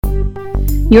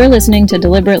You're listening to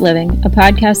Deliberate Living, a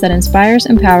podcast that inspires,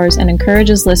 empowers, and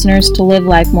encourages listeners to live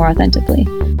life more authentically.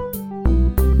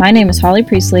 My name is Holly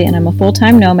Priestley, and I'm a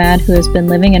full-time nomad who has been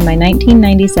living in my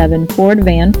 1997 Ford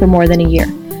van for more than a year.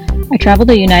 I travel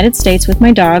the United States with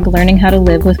my dog, learning how to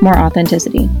live with more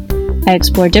authenticity. I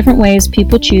explore different ways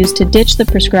people choose to ditch the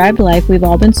prescribed life we've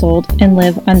all been sold and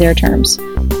live on their terms,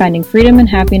 finding freedom and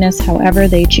happiness however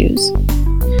they choose.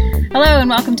 Hello, and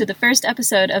welcome to the first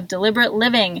episode of Deliberate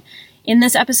Living. In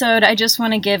this episode, I just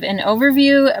want to give an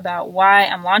overview about why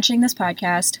I'm launching this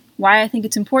podcast, why I think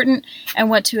it's important, and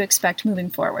what to expect moving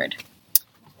forward.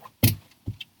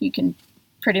 You can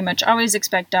pretty much always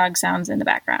expect dog sounds in the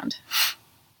background.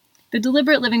 The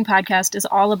Deliberate Living podcast is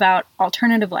all about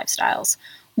alternative lifestyles,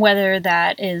 whether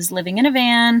that is living in a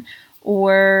van,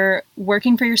 or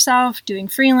working for yourself, doing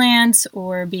freelance,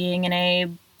 or being in a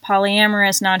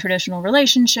polyamorous, non-traditional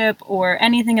relationship, or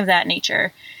anything of that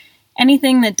nature.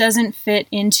 Anything that doesn't fit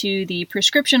into the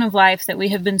prescription of life that we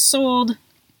have been sold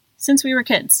since we were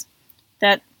kids.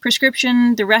 That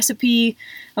prescription, the recipe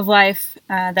of life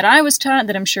that I was taught,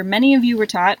 that I'm sure many of you were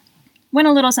taught, went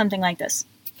a little something like this.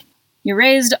 You're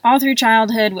raised all through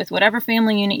childhood with whatever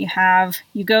family unit you have.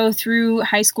 You go through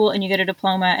high school and you get a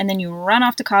diploma, and then you run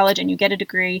off to college and you get a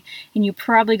degree, and you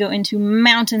probably go into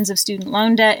mountains of student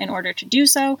loan debt in order to do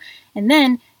so, and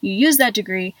then you use that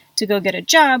degree to go get a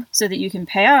job so that you can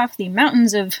pay off the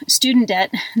mountains of student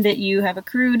debt that you have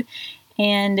accrued,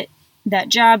 and that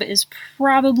job is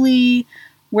probably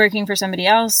working for somebody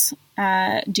else,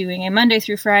 doing a Monday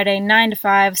through Friday, 9 to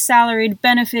 5, salaried,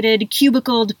 benefited,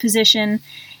 cubicled position,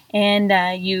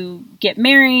 and you get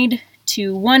married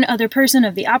to one other person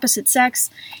of the opposite sex,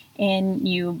 and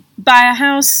you buy a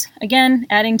house, again,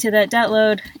 adding to that debt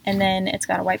load, and then it's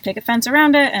got a white picket fence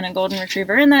around it, and a golden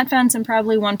retriever in that fence, and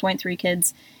probably 1.3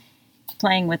 kids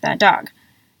playing with that dog.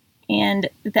 And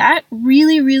that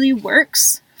really, really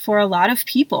works for a lot of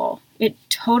people. It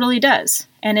totally does.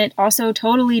 And it also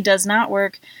totally does not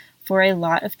work for a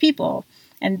lot of people.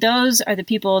 And those are the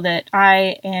people that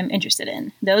I am interested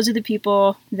in. Those are the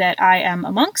people that I am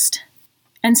amongst.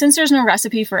 And since there's no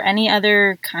recipe for any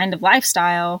other kind of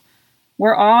lifestyle,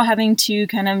 we're all having to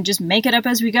kind of just make it up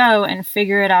as we go and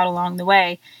figure it out along the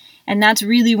way. And that's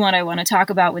really what I want to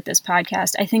talk about with this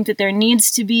podcast. I think that there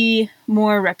needs to be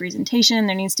more representation.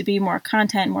 There needs to be more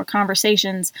content, more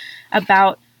conversations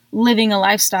about living a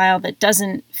lifestyle that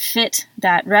doesn't fit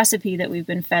that recipe that we've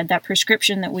been fed, that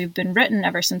prescription that we've been written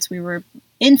ever since we were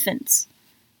infants.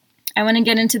 I want to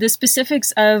get into the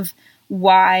specifics of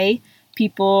why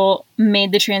people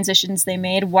made the transitions they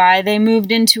made, why they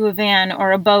moved into a van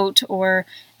or a boat or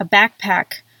a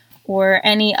backpack or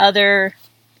any other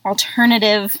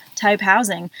alternative type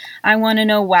housing. I want to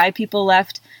know why people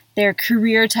left their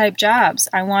career type jobs.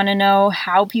 I want to know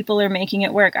how people are making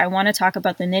it work. I want to talk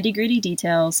about the nitty-gritty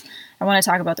details. I want to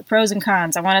talk about the pros and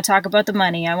cons. I want to talk about the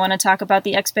money. I want to talk about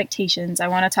the expectations. I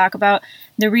want to talk about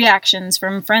the reactions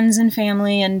from friends and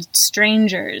family and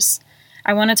strangers.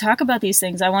 I want to talk about these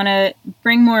things. I want to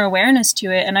bring more awareness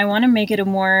to it, and I want to make it a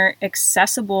more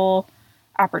accessible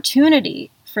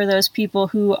opportunity for those people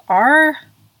who are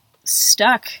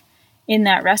stuck in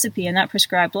that recipe, in that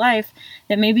prescribed life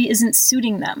that maybe isn't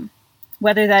suiting them,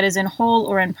 whether that is in whole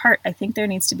or in part. I think there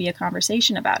needs to be a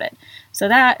conversation about it. So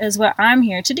that is what I'm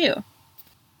here to do.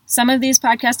 Some of these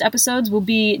podcast episodes will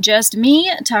be just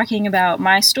me talking about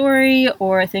my story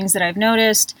or things that I've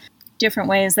noticed, different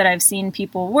ways that I've seen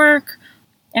people work,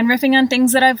 and riffing on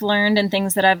things that I've learned and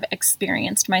things that I've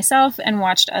experienced myself and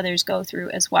watched others go through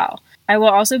as well. I will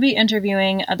also be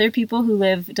interviewing other people who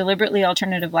live deliberately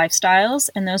alternative lifestyles,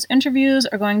 and those interviews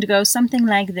are going to go something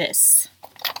like this.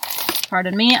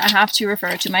 Pardon me, I have to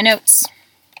refer to my notes.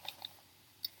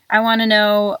 I want to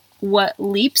know what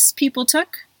leaps people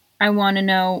took. I want to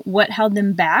know what held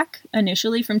them back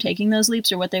initially from taking those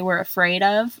leaps, or what they were afraid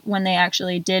of when they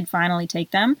actually did finally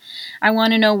take them. I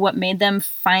want to know what made them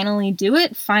finally do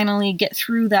it, finally get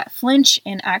through that flinch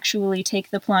and actually take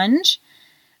the plunge.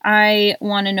 I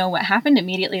want to know what happened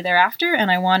immediately thereafter, and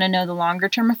I want to know the longer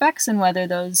term effects and whether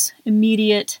those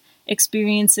immediate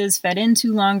experiences fed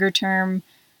into longer term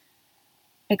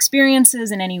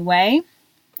experiences in any way.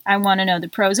 I want to know the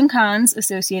pros and cons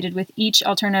associated with each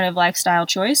alternative lifestyle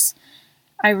choice.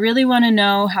 I really want to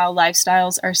know how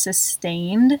lifestyles are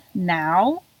sustained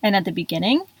now and at the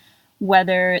beginning,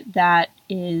 whether that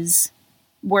is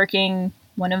working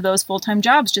one of those full-time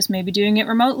jobs, just maybe doing it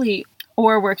remotely,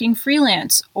 or working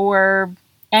freelance, or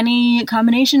any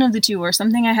combination of the two, or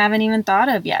something I haven't even thought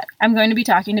of yet. I'm going to be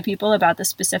talking to people about the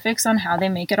specifics on how they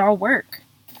make it all work.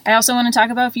 I also want to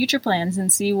talk about future plans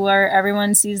and see where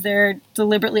everyone sees their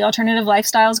deliberately alternative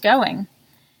lifestyles going.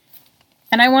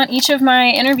 And I want each of my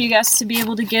interview guests to be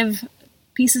able to give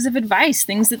pieces of advice,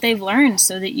 things that they've learned,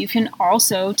 so that you can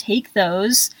also take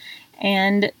those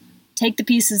and take the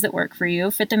pieces that work for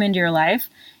you, fit them into your life,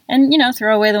 and,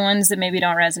 throw away the ones that maybe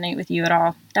don't resonate with you at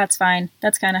all. That's fine.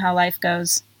 That's kind of how life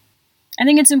goes. I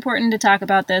think it's important to talk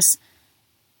about this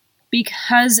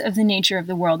because of the nature of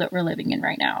the world that we're living in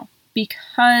right now,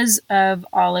 because of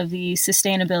all of the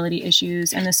sustainability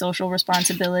issues and the social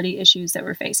responsibility issues that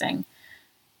we're facing.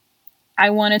 I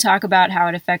want to talk about how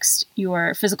it affects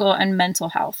your physical and mental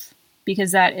health,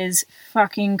 because that is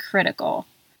fucking critical.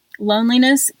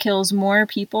 Loneliness kills more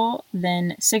people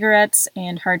than cigarettes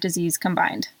and heart disease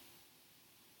combined.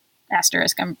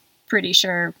 Asterisk, I'm pretty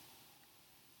sure,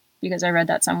 because I read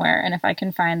that somewhere, and if I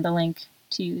can find the link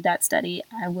to that study,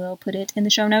 I will put it in the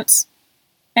show notes.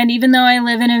 And even though I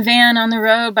live in a van on the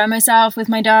road by myself with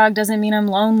my dog doesn't mean I'm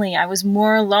lonely. I was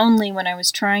more lonely when I was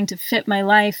trying to fit my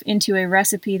life into a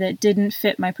recipe that didn't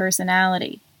fit my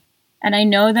personality. And I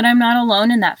know that I'm not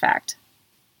alone in that fact.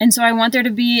 And so I want there to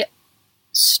be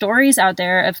stories out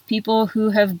there of people who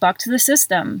have bucked the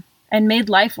system and made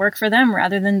life work for them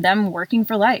rather than them working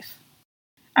for life.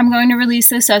 I'm going to release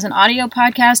this as an audio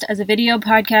podcast, as a video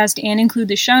podcast, and include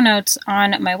the show notes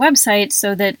on my website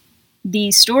so that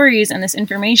these stories and this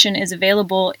information is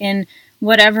available in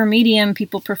whatever medium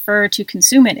people prefer to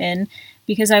consume it in,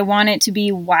 because I want it to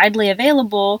be widely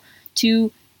available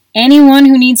to anyone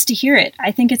who needs to hear it.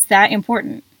 I think it's that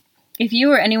important. If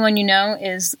you or anyone you know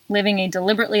is living a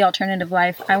deliberately alternative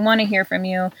life, I want to hear from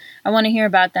you. I want to hear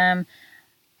about them.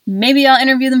 Maybe I'll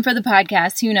interview them for the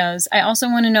podcast. Who knows? I also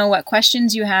want to know what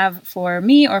questions you have for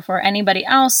me or for anybody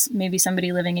else, maybe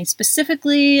somebody living a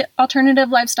specifically alternative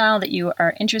lifestyle that you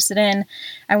are interested in.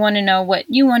 I want to know what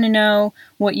you want to know,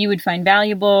 what you would find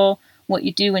valuable, what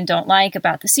you do and don't like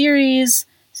about the series.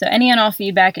 So any and all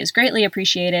feedback is greatly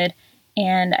appreciated,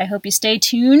 and I hope you stay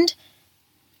tuned.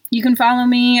 You can follow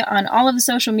me on all of the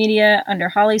social media under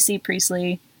Holly C.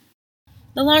 Priestley.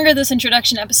 The longer this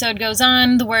introduction episode goes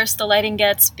on, the worse the lighting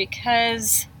gets,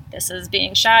 because this is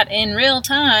being shot in real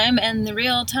time, and the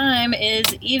real time is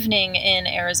evening in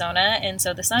Arizona, and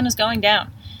so the sun is going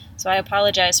down. So I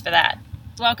apologize for that.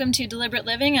 Welcome to Deliberate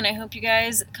Living, and I hope you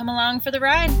guys come along for the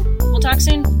ride. We'll talk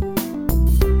soon.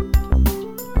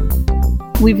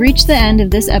 We've reached the end of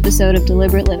this episode of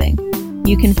Deliberate Living.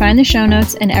 You can find the show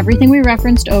notes and everything we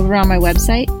referenced over on my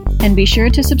website, and be sure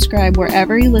to subscribe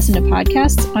wherever you listen to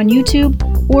podcasts, on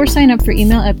YouTube, or sign up for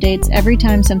email updates every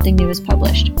time something new is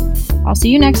published. I'll see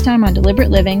you next time on Deliberate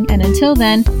Living, and until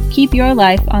then, keep your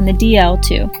life on the DL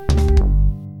too.